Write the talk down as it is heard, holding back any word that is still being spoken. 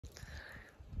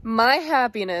My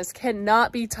happiness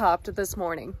cannot be topped this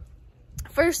morning.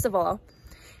 First of all,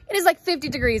 it is like 50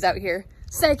 degrees out here.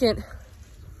 Second,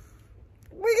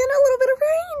 we're getting a little bit of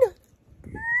rain,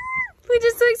 which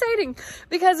is so exciting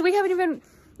because we haven't even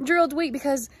drilled wheat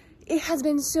because it has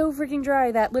been so freaking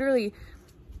dry that literally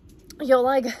you'll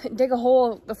like dig a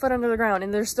hole a foot under the ground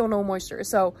and there's still no moisture.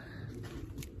 So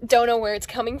don't know where it's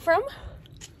coming from,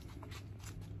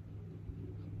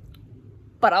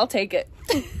 but I'll take it.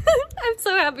 I'm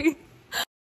so happy.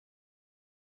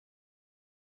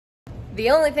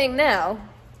 The only thing now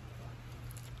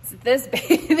is this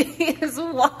baby is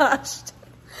washed.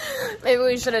 Maybe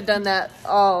we should have done that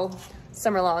all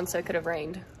summer long so it could have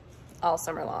rained all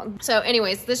summer long. So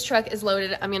anyways, this truck is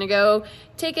loaded. I'm gonna go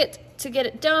take it to get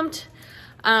it dumped.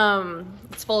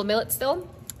 It's full of millet still.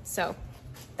 So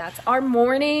that's our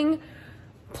morning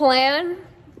plan.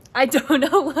 I don't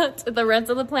know what the rest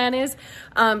of the plan is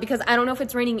because I don't know if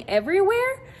it's raining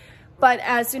everywhere, but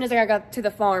as soon as I got to the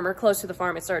farm or close to the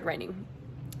farm, it started raining.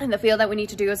 And the field that we need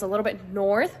to do is a little bit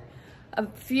north, a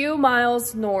few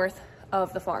miles north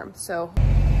of the farm. So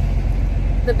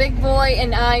the big boy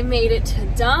and I made it to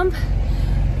dump.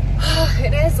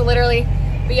 It is literally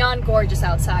beyond gorgeous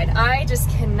outside. I just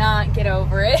cannot get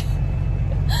over it.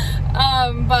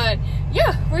 But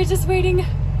yeah, we're just waiting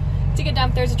to get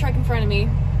dumped. There's a truck in front of me.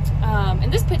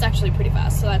 And this pit's actually pretty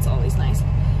fast, so that's always nice.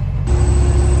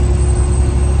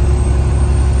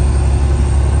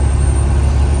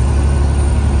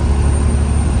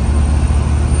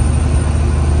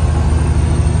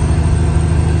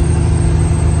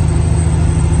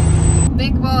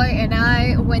 Big boy and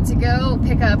I went to go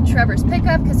pick up Trevor's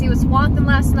pickup because he was swathing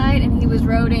last night and he was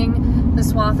roading the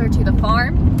swather to the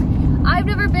farm. I've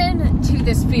never been to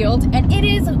this field and it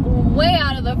is way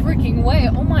out of the freaking way.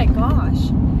 Oh my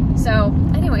gosh. So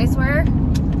anyways, we're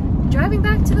driving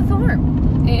back to the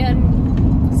farm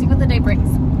and see what the day brings.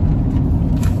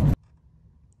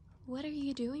 What are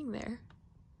you doing there?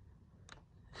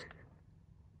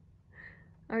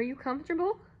 Are you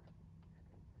comfortable?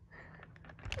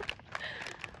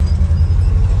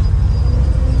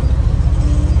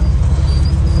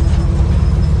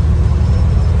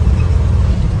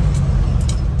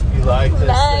 You like this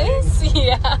Nice, thing?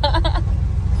 Yeah.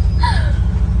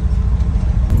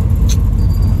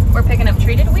 We're picking up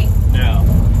treated wheat? No.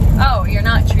 Oh, you're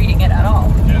not treating it at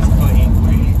all. Just clean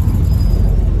wheat.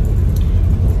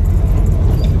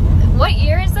 What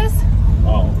year is this?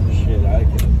 Oh, shit, I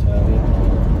couldn't tell you.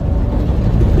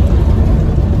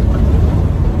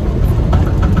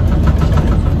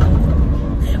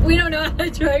 We don't know how to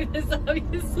drive this,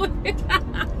 obviously. I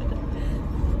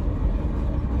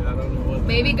don't know what.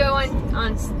 Maybe go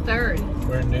on third.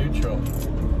 We're neutral.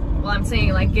 Well, I'm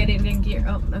saying like get it in gear.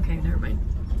 Oh, okay, never mind.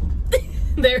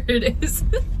 There it is.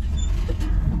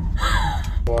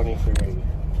 23.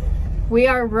 We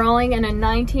are rolling in a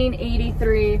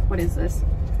 1983, what is this?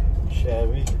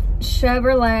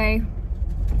 Chevrolet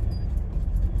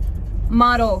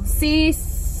model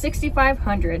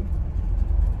C6500.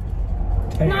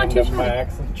 Not too shabby.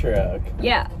 Max truck.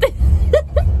 Yeah.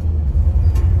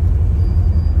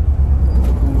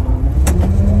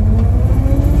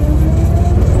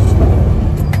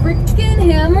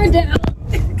 Freaking hammer down.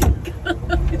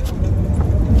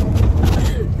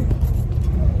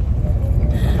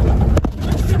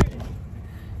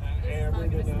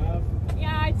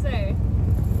 Yeah, I'd say.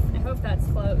 I hope that's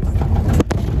close.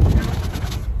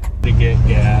 To get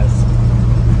gas.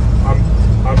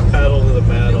 I'm pedal to the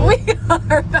metal. We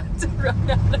are about to run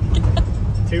out of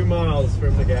gas. 2 miles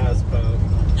from the gas pump.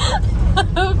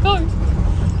 Of course.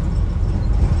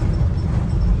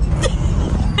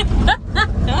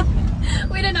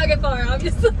 We did not get far,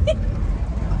 obviously.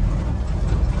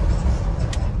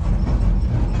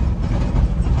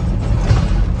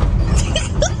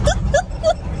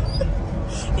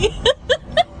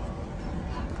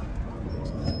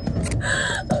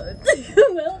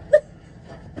 Well.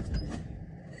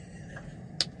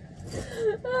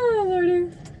 Oh,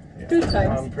 Lordy. Good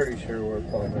times. I'm pretty sure we're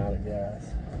pulling out of gas.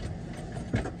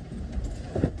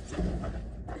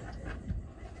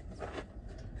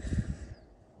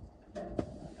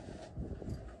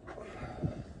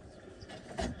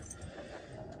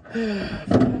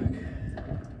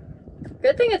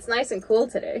 Good thing it's nice and cool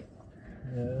today.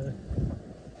 Yeah.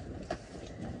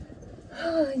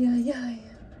 Oh, yeah.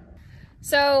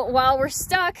 So while we're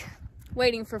stuck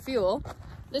waiting for fuel,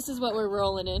 this is what we're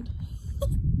rolling in.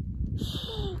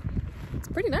 It's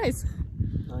pretty nice.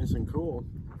 Nice and cool.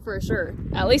 For sure.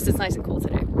 At least it's nice and cool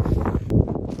today.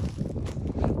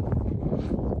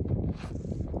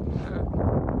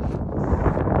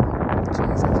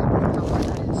 Jeez, I can't believe how far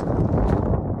that is.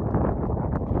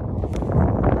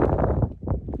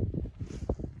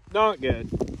 Not good.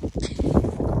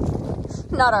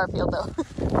 Not our field though.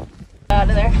 Out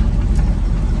of there.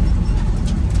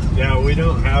 Yeah, we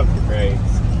don't have brakes.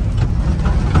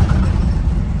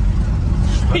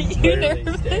 I'm You literally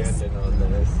nervous? standing on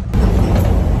this.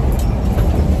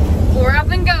 We're up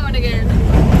and going again.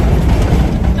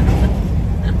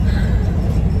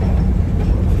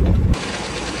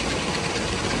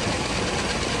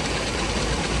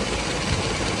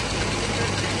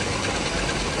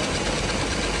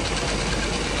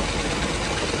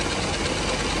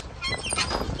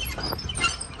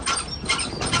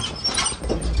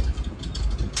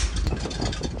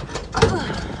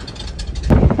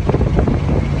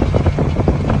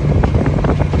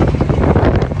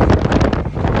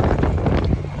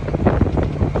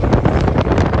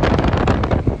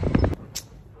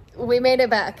 We made it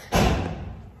back.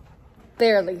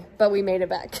 Barely, but we made it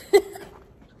back.